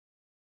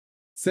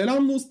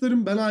Selam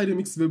dostlarım, ben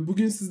Ayremix ve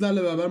bugün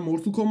sizlerle beraber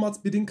Mortal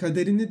Kombat 1'in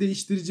kaderini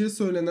değiştireceği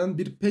söylenen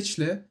bir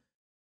patchle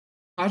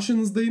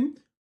karşınızdayım.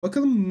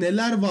 Bakalım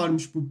neler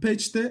varmış bu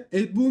patchte.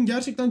 Boon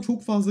gerçekten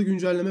çok fazla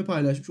güncelleme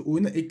paylaşmış.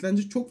 Oyuna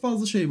eklenecek çok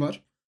fazla şey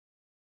var.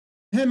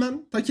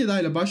 Hemen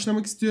Takeda ile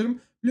başlamak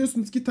istiyorum.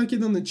 Biliyorsunuz ki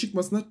Takeda'nın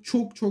çıkmasına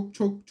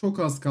çok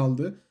az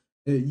kaldı.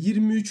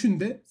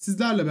 23'ünde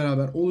sizlerle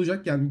beraber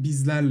olacak, yani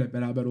bizlerle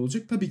beraber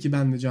olacak. Tabii ki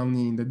ben de canlı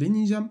yayında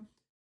deneyeceğim.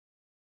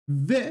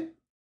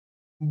 Ve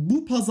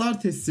bu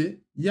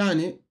pazartesi,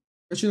 yani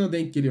kaçına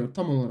denk geliyor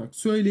tam olarak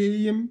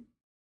söyleyeyim.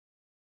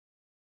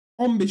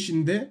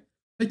 15'inde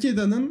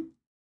Takeda'nın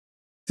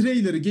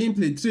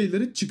gameplay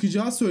trailerı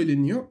çıkacağı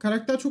söyleniyor.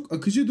 Karakter çok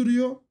akıcı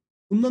duruyor.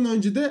 Bundan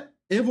önce de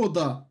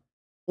Evo'da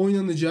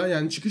oynanacağı,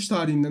 yani çıkış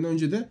tarihinden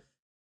önce de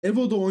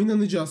Evo'da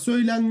oynanacağı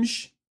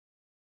söylenmiş.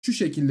 Şu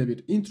şekilde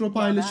bir intro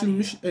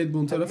paylaşılmış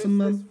Boon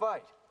tarafından.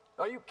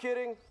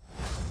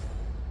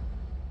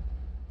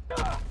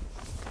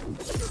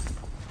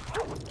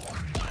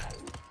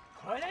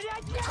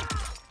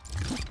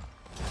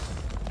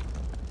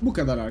 Bu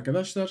kadar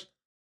arkadaşlar.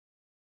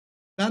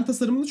 Ben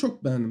tasarımını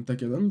çok beğendim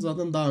Takeda'nın.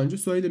 Zaten daha önce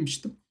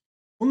söylemiştim.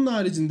 Onun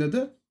haricinde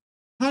de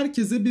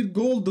herkese bir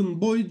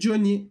Golden Boy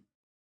Johnny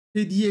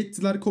hediye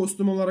ettiler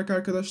kostüm olarak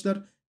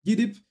arkadaşlar.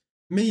 Girip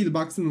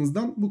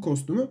mailbox'ınızdan bu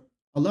kostümü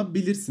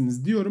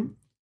alabilirsiniz diyorum.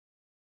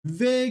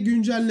 Ve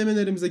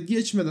güncellemelerimize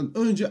geçmeden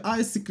önce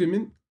Ice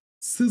Cream'in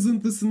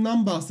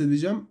sızıntısından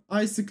bahsedeceğim.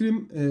 Ice Cream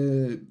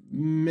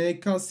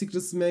MK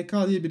Secrets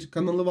MK diye bir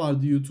kanalı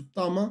vardı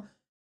YouTube'da ama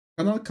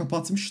kanal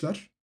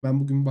kapatmışlar. Ben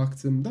bugün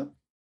baktığımda.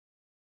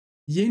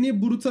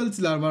 Yeni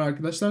brutality'ler var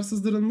arkadaşlar,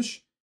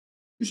 sızdırılmış.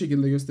 Bu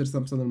şekilde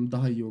gösterirsem sanırım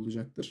daha iyi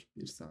olacaktır.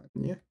 Bir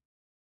saniye.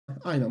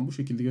 Aynen bu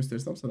şekilde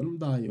gösterirsem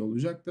sanırım daha iyi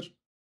olacaktır.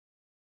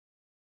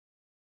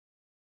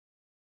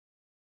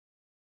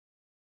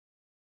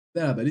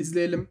 Beraber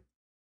izleyelim.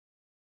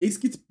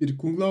 Eski tip bir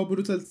Kung Lao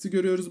brutality'si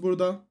görüyoruz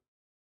burada.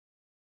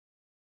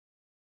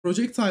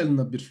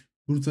 Projectile'ına bir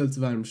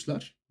brutality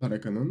vermişler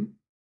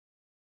Baraka'nın.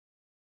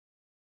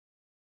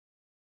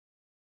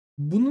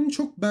 Bunun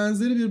çok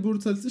benzeri bir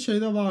brutality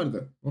şeyde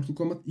vardı. Mortal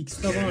Kombat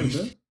X'te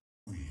vardı.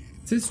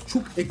 Ses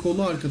çok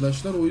ekolu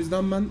arkadaşlar. O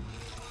yüzden ben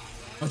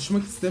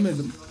açmak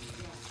istemedim.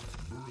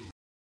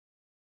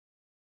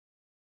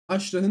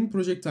 Ashrah'ın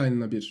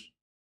Projectile'ına bir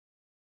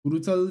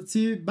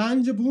brutality.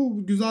 Bence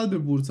bu güzel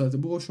bir brutality.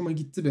 Bu hoşuma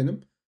gitti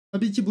benim.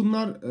 Tabii ki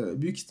bunlar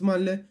büyük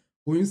ihtimalle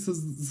oyun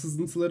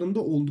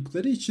sızıntılarında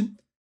oldukları için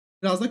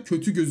biraz da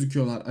kötü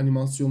gözüküyorlar.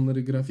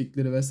 Animasyonları,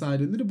 grafikleri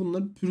vesaireleri.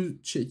 Bunları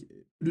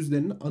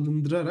pürüzlerini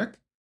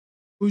alındırarak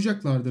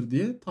koyacaklardır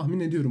diye tahmin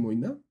ediyorum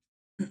oyuna.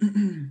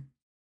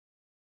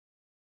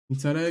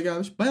 Nitara'ya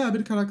gelmiş. Bayağı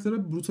bir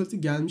karaktere brutality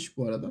gelmiş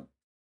bu arada.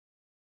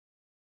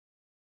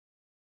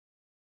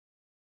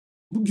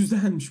 Bu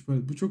güzelmiş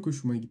böyle. Bu çok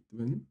hoşuma gitti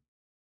benim.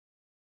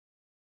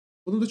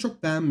 Bunu da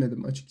çok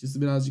beğenmedim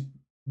açıkçası. Birazcık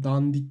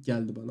dandik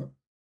geldi bana.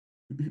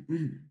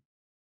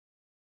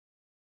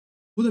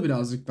 Bu da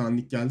birazcık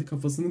dandik geldi.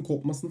 Kafasının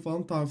kopmasını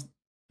falan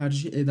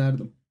tercih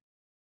ederdim.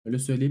 Öyle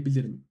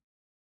söyleyebilirim.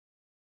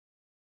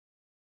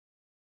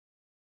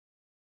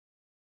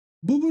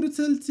 Bu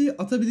brutality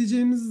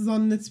atabileceğimizi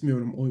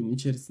zannetmiyorum oyun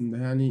içerisinde.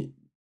 Yani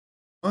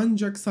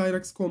ancak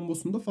Cyrax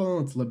kombosunda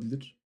falan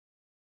atılabilir.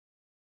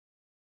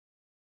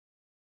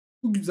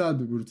 Bu güzel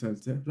bir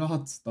brutality.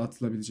 Rahat da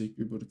atılabilecek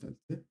bir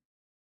brutality.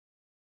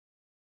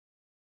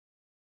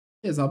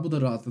 Keza bu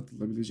da rahat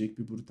atılabilecek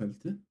bir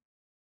brutality.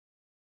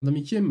 Adam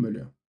ikiye mi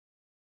bölüyor?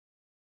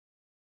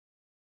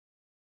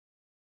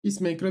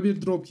 Peacemaker'a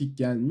bir dropkick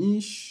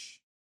gelmiş.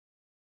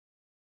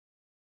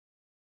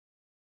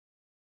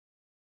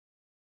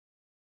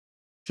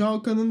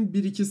 Shao Kahn'ın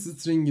 1-2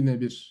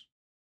 stringine bir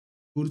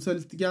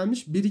brutality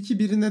gelmiş. 1-2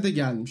 birine de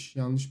gelmiş.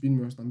 Yanlış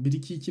bilmiyorsam.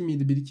 1-2-2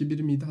 miydi?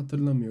 1-2-1 miydi?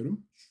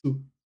 Hatırlamıyorum.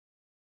 Şu.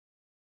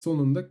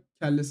 Sonunda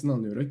kellesini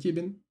alıyor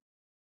rakibin.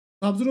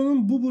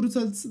 Sub-Zero'nun bu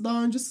brutality'si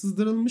daha önce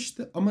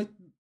sızdırılmıştı ama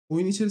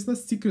oyun içerisinde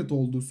secret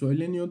olduğu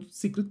söyleniyordu.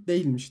 Secret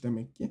değilmiş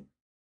demek ki.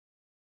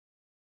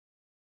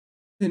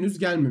 Henüz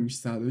gelmemiş,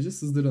 sadece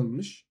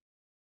sızdırılmış.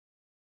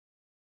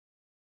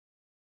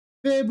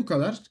 Ve bu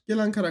kadar.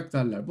 Gelen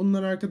karakterler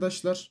bunlar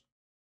arkadaşlar.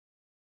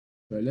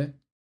 Böyle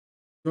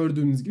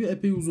gördüğünüz gibi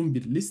epey uzun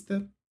bir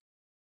liste.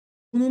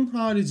 Bunun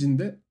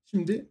haricinde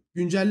şimdi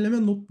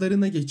güncelleme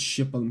notlarına geçiş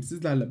yapalım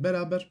sizlerle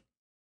beraber.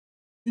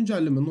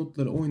 Güncelleme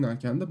notları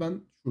oynarken de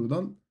ben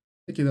şuradan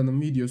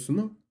Takeda'nın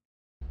videosunu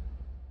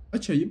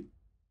açayım.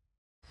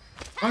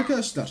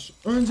 Arkadaşlar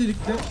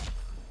öncelikle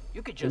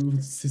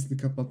sesini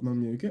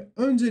kapatmam gerekiyor.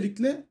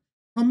 Öncelikle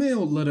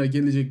cameo'lara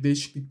gelecek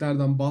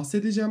değişikliklerden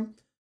bahsedeceğim.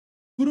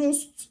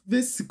 Frost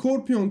ve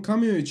Scorpion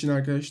cameo için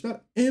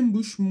arkadaşlar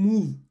ambush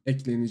move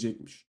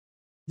eklenecekmiş.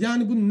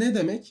 Yani bu ne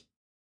demek?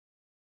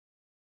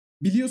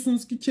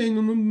 Biliyorsunuz ki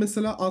Kano'nun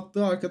mesela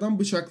attığı arkadan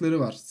bıçakları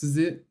var.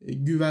 Sizi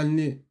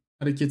güvenli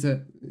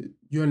harekete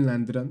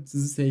yönlendiren,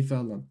 sizi safe'e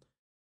alan.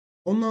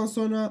 Ondan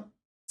sonra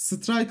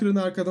Striker'ın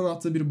arkadan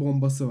attığı bir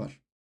bombası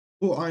var.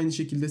 Bu aynı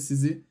şekilde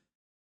sizi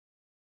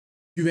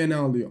güvene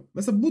alıyor.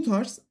 Mesela bu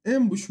tarz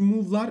ambush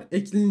move'lar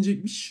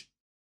eklenecekmiş.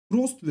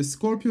 Frost ve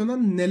Scorpion'a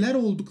neler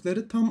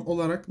oldukları tam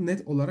olarak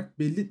net olarak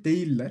belli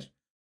değiller.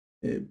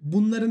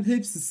 Bunların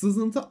hepsi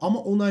sızıntı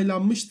ama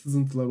onaylanmış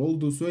sızıntılar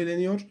olduğu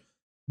söyleniyor.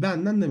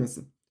 Benden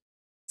demesi.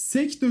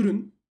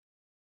 Sektörün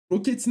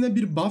roketine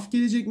bir buff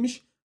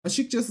gelecekmiş.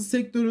 Açıkçası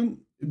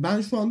sektörün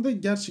ben şu anda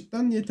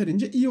gerçekten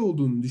yeterince iyi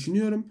olduğunu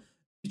düşünüyorum.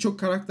 Birçok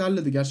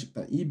karakterle de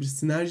gerçekten iyi bir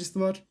sinerjisi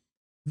var.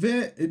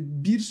 Ve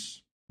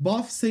bir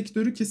buff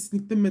sektörü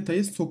kesinlikle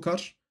metaya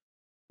sokar.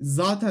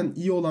 Zaten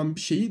iyi olan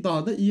bir şeyi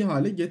daha da iyi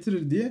hale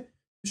getirir diye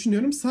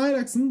düşünüyorum.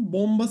 Cyrax'ın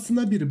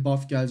bombasına bir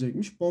buff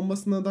gelecekmiş.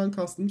 Bombasından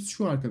kastımız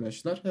şu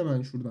arkadaşlar.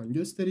 Hemen şuradan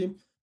göstereyim.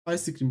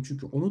 Ice Cream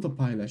çünkü onu da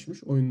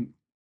paylaşmış oyun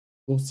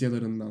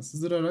dosyalarından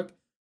sızdırarak.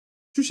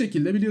 Şu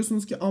şekilde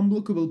biliyorsunuz ki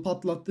unblockable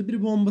patlattığı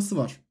bir bombası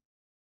var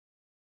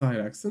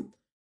Cyrax'ın.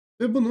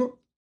 Ve bunu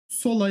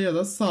sola ya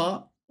da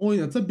sağa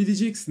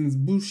oynatabileceksiniz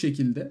bu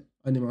şekilde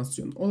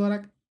animasyon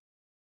olarak.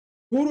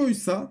 Goro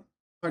ise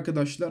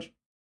arkadaşlar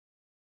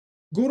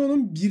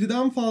Goro'nun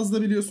birden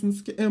fazla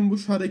biliyorsunuz ki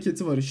ambush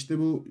hareketi var. İşte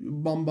bu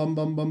bam bam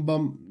bam bam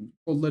bam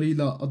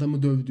kollarıyla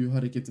adamı dövdüğü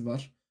hareketi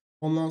var.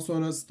 Ondan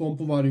sonra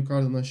stomp'u var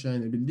yukarıdan aşağı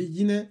inebildiği.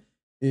 Yine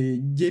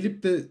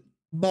gelip de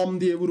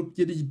bam diye vurup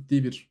geri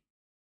gittiği bir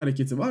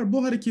hareketi var.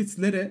 Bu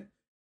hareketlere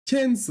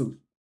cancel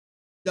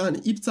yani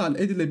iptal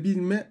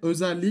edilebilme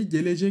özelliği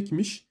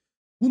gelecekmiş.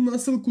 Bu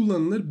nasıl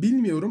kullanılır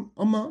bilmiyorum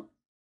ama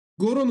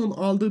Goro'nun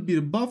aldığı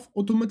bir buff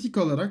otomatik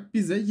olarak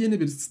bize yeni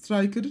bir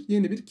striker,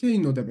 yeni bir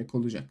Kano demek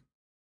olacak.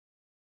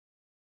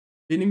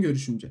 Benim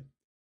görüşümce.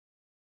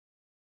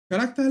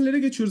 Karakterlere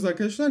geçiyoruz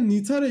arkadaşlar.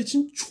 Nitara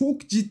için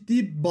çok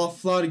ciddi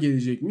bufflar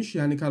gelecekmiş.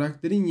 Yani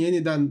karakterin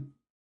yeniden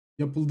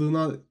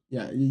yapıldığına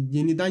yani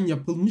yeniden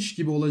yapılmış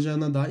gibi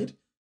olacağına dair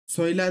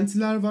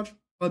söylentiler var.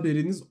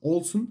 Haberiniz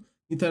olsun.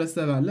 Nitara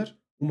severler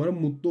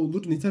umarım mutlu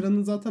olur.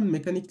 Nitara'nın zaten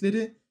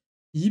mekanikleri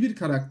iyi bir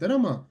karakter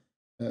ama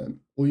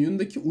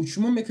oyundaki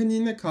uçma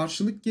mekaniğine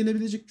karşılık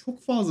gelebilecek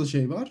çok fazla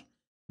şey var.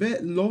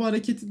 Ve low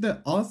hareketi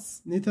de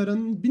az.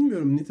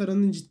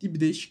 Nitara'nın ciddi bir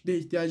değişikliğe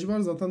ihtiyacı var.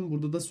 Zaten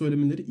burada da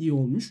söylemeleri iyi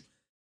olmuş.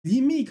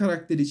 Lee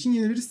karakteri için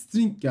yeni bir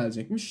string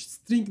gelecekmiş.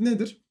 String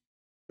nedir?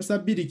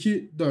 Mesela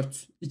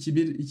 1-2-4,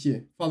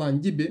 2-1-2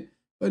 falan gibi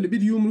böyle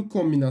bir yumruk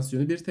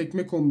kombinasyonu, bir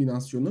tekme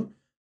kombinasyonu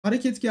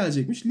hareket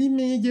gelecekmiş.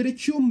 Lee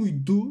gerekiyor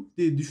muydu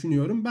diye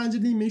düşünüyorum.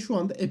 Bence Lee şu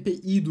anda epey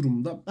iyi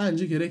durumda.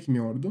 Bence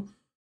gerekmiyordu.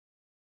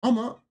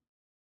 Ama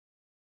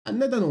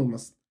neden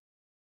olmasın?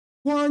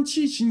 Quan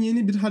Chi için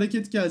yeni bir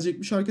hareket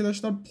gelecekmiş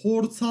arkadaşlar.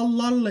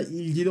 Portallarla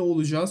ilgili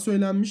olacağı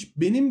söylenmiş.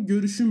 Benim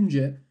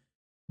görüşümce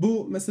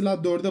bu mesela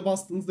 4'e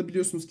bastığınızda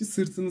biliyorsunuz ki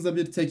sırtınıza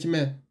bir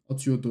tekme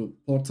atıyordu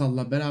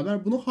portalla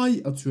beraber. Bunu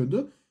high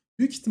atıyordu.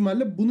 Büyük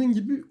ihtimalle bunun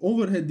gibi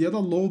overhead ya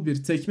da low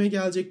bir tekme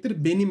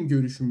gelecektir. Benim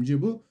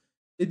görüşümce bu.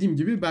 Dediğim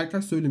gibi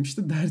Berkay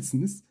söylemişti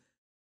dersiniz.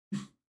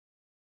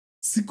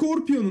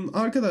 Scorpion'un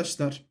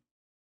arkadaşlar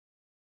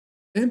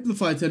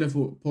Amplify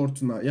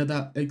teleportuna ya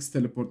da X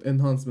teleport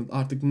enhancement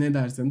artık ne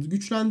derseniz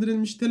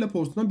güçlendirilmiş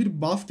teleportuna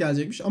bir buff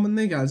gelecekmiş ama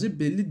ne gelecek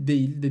belli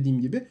değil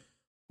dediğim gibi.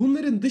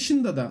 Bunların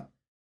dışında da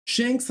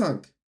Shang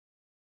Tsung,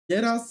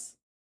 Geras,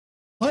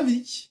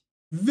 Havik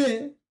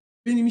ve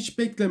benim hiç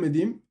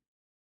beklemediğim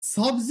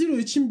Sub-Zero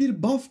için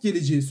bir buff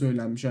geleceği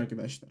söylenmiş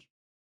arkadaşlar.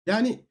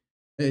 Yani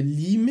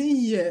Li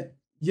Mei'ye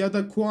ya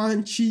da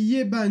Quan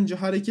Chi'ye bence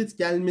hareket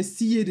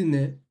gelmesi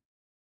yerine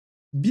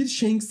bir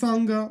Shang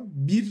Tsung'a,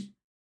 bir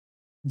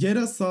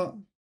Geras'a,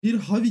 bir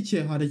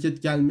Havik'e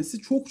hareket gelmesi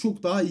çok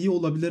çok daha iyi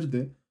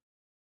olabilirdi.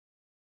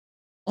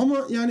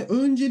 Ama yani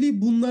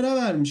önceliği bunlara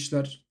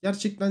vermişler.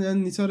 Gerçekten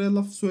yani Nitara'ya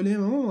laf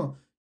söyleyemem ama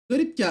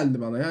garip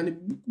geldi bana. Yani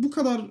bu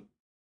kadar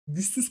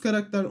güçsüz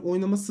karakter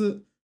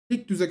oynaması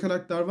tek düze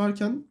karakter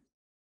varken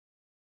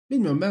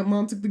bilmiyorum ben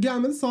mantıklı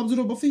gelmedi.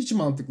 Sub-Zero buff'ı hiç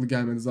mantıklı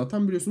gelmedi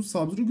zaten. Biliyorsunuz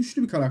Sub-Zero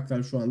güçlü bir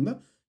karakter şu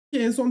anda. Ki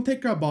en son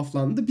tekrar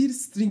bufflandı. Bir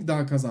string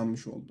daha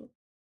kazanmış oldu.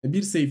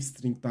 Bir save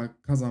string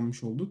daha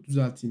kazanmış oldu.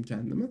 Düzelteyim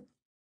kendimi.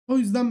 O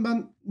yüzden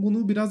ben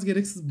bunu biraz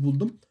gereksiz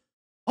buldum.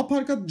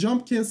 Uppercut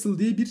Jump Cancel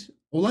diye bir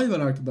olay var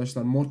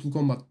arkadaşlar Mortal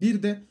Kombat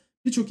 1'de.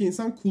 Birçok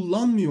insan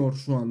kullanmıyor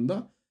şu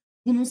anda.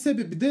 Bunun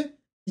sebebi de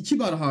 2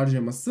 bar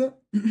harcaması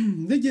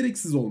ve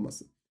gereksiz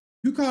olması.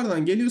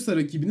 Yukarıdan geliyorsa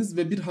rakibiniz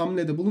ve bir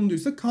hamlede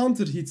bulunduysa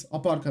counter hit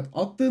uppercut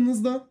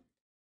attığınızda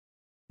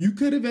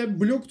yukarı ve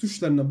blok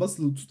tuşlarına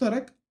basılı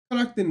tutarak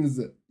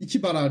karakterinizi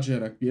 2 bar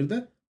harcayarak bir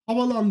de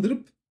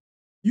havalandırıp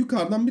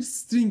yukarıdan bir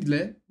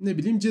stringle ne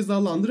bileyim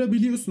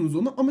cezalandırabiliyorsunuz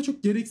onu ama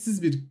çok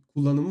gereksiz bir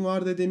kullanımı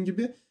var dediğim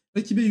gibi.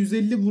 Rakibe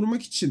 150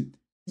 vurmak için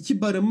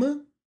 2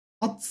 barımı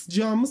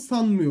atacağımı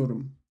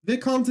sanmıyorum. Ve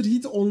counter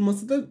hit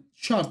olması da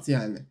şart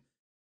yani.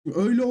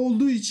 Öyle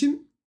olduğu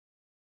için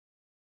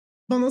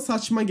bana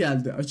saçma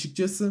geldi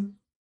açıkçası.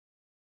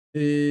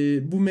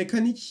 Bu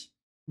mekanik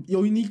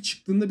oyun ilk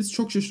çıktığında biz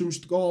çok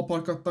şaşırmıştık. Aa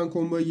parkattan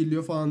komboya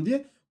geliyor falan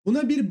diye.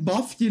 Buna bir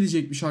buff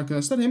gelecekmiş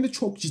arkadaşlar. Hem de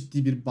çok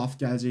ciddi bir buff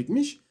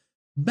gelecekmiş.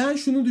 Ben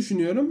şunu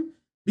düşünüyorum.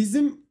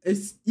 Bizim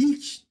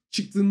ilk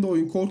çıktığında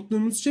oyun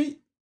korktuğumuz şey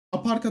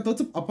aparkat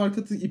atıp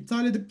aparkatı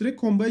iptal edip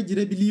direkt komboya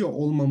girebiliyor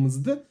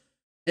olmamızdı.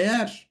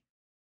 Eğer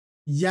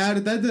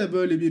yerde de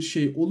böyle bir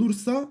şey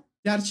olursa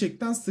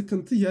gerçekten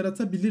sıkıntı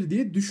yaratabilir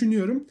diye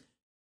düşünüyorum.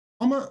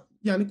 Ama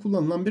yani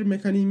kullanılan bir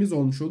mekaniğimiz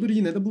olmuş olur.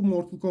 Yine de bu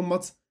Mortal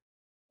Kombat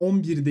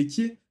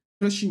 11'deki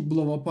Crushing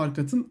Blow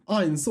Uppercut'ın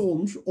aynısı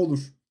olmuş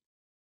olur.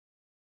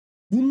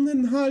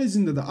 Bunların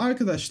haricinde de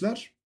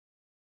arkadaşlar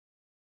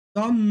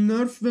daha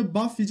nerf ve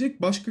buff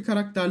yiyecek başka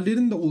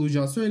karakterlerin de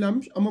olacağı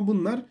söylenmiş ama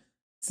bunlar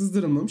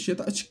sızdırılmamış ya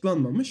da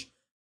açıklanmamış.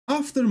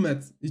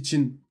 Aftermath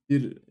için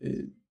bir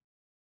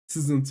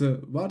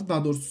sızıntı var.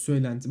 Daha doğrusu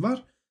söylenti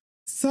var.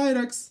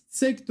 Cyrax,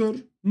 Sektor,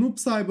 Noob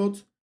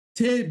Saibot,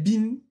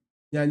 T-1000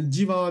 yani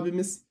Civa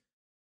abimiz,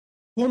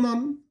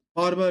 Conan,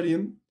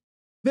 Barbarian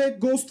ve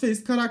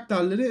Ghostface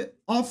karakterleri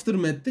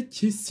Aftermath'te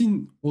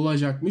kesin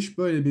olacakmış.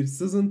 Böyle bir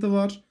sızıntı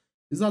var.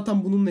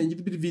 Zaten bununla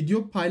ilgili bir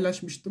video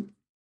paylaşmıştım.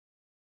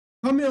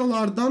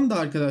 Cameo'lardan da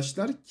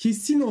arkadaşlar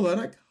kesin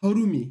olarak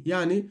Harumi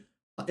yani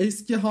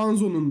eski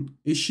Hanzo'nun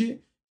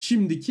eşi,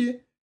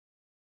 şimdiki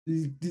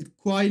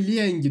Kuai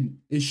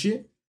Liang'in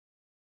eşi,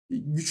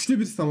 güçlü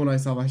bir samuray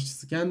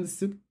savaşçısı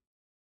kendisi.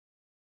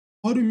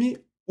 Harumi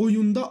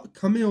oyunda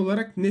cameo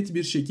olarak net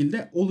bir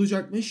şekilde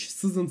olacakmış.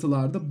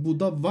 Sızıntılarda bu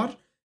da var.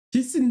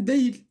 Kesin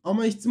değil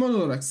ama ihtimal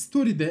olarak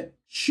story'de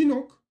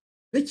Shinnok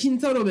ve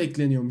Kintaro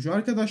bekleniyormuş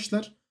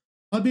arkadaşlar.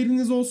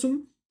 Haberiniz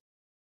olsun.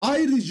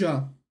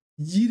 Ayrıca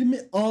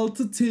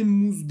 26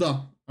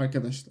 Temmuz'da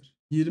arkadaşlar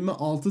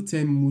 26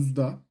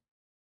 Temmuz'da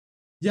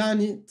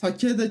yani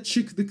Takeda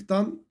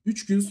çıktıktan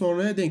 3 gün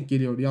sonraya denk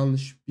geliyor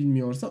yanlış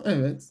bilmiyorsam.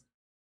 Evet.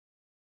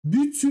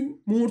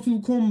 Bütün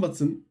Mortal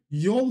Kombat'ın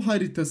yol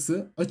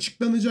haritası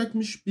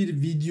açıklanacakmış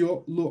bir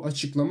videolu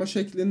açıklama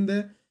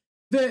şeklinde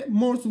ve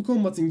Mortal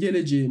Kombat'ın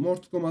geleceği,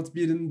 Mortal Kombat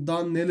 1'in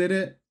daha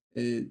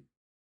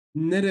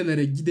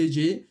nerelere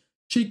gideceği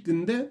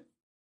şeklinde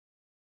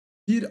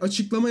bir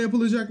açıklama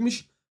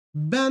yapılacakmış.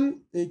 Ben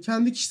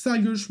kendi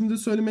kişisel görüşümü de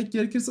söylemek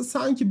gerekirse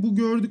sanki bu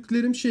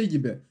gördüklerim şey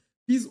gibi.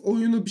 Biz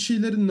oyunu bir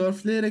şeyleri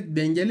nerfleyerek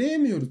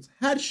dengeleyemiyoruz.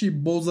 Her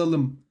şeyi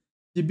bozalım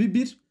gibi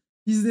bir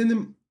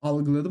izlenim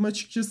algıladım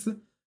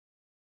açıkçası.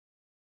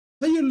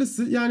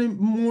 Hayırlısı yani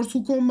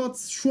Mortal Kombat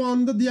şu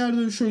anda diğer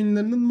dövüş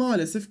oyunlarının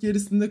maalesef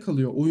gerisinde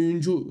kalıyor.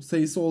 Oyuncu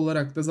sayısı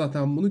olarak da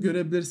zaten bunu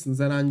görebilirsiniz.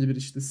 Herhangi bir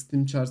işte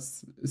Steam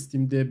Charts,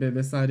 Steam DB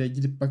vesaireye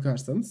gidip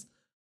bakarsanız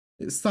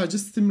sadece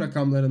Steam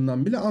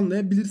rakamlarından bile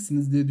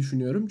anlayabilirsiniz diye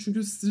düşünüyorum.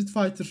 Çünkü Street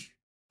Fighter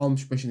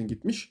almış başını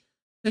gitmiş.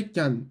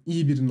 Tekken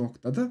iyi bir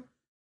noktada.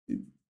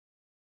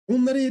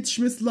 Onlara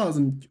yetişmesi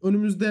lazım.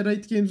 Önümüzde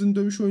Riot Games'in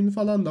dövüş oyunu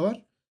falan da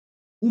var.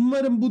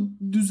 Umarım bu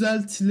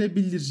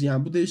düzeltilebilir.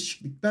 Yani bu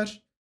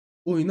değişiklikler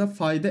oyuna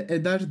fayda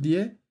eder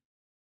diye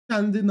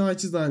kendi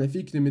naçizane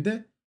fikrimi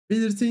de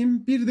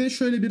belirteyim. Bir de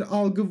şöyle bir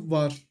algı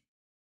var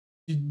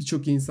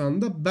birçok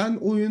insanda. Ben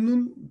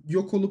oyunun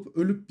yok olup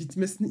ölüp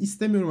bitmesini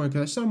istemiyorum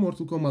arkadaşlar.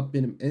 Mortal Kombat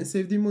benim en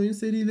sevdiğim oyun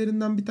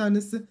serilerinden bir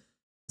tanesi.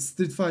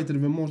 Street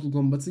Fighter ve Mortal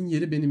Kombat'ın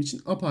yeri benim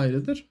için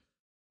apayrıdır.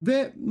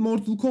 Ve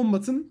Mortal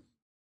Kombat'ın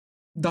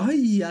daha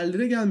iyi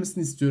yerlere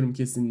gelmesini istiyorum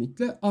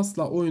kesinlikle.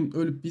 Asla oyun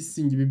ölüp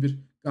bitsin gibi bir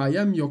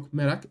gayem yok.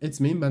 Merak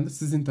etmeyin, ben de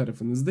sizin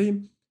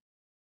tarafınızdayım.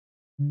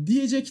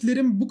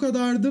 Diyeceklerim bu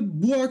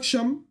kadardı. Bu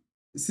akşam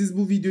siz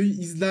bu videoyu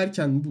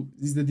izlerken, bu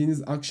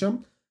izlediğiniz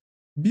akşam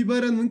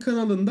Bibara'nın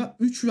kanalında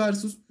 3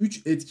 vs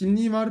 3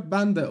 etkinliği var.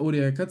 Ben de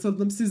oraya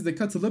katıldım. Siz de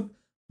katılıp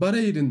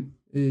Barayer'in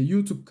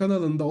YouTube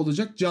kanalında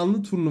olacak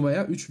canlı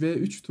turnuvaya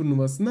 3v3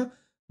 turnuvasına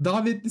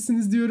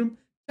davetlisiniz diyorum.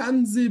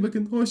 Kendinize iyi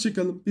bakın.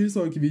 Hoşçakalın. Bir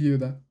sonraki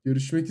videoda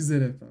görüşmek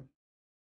üzere efendim.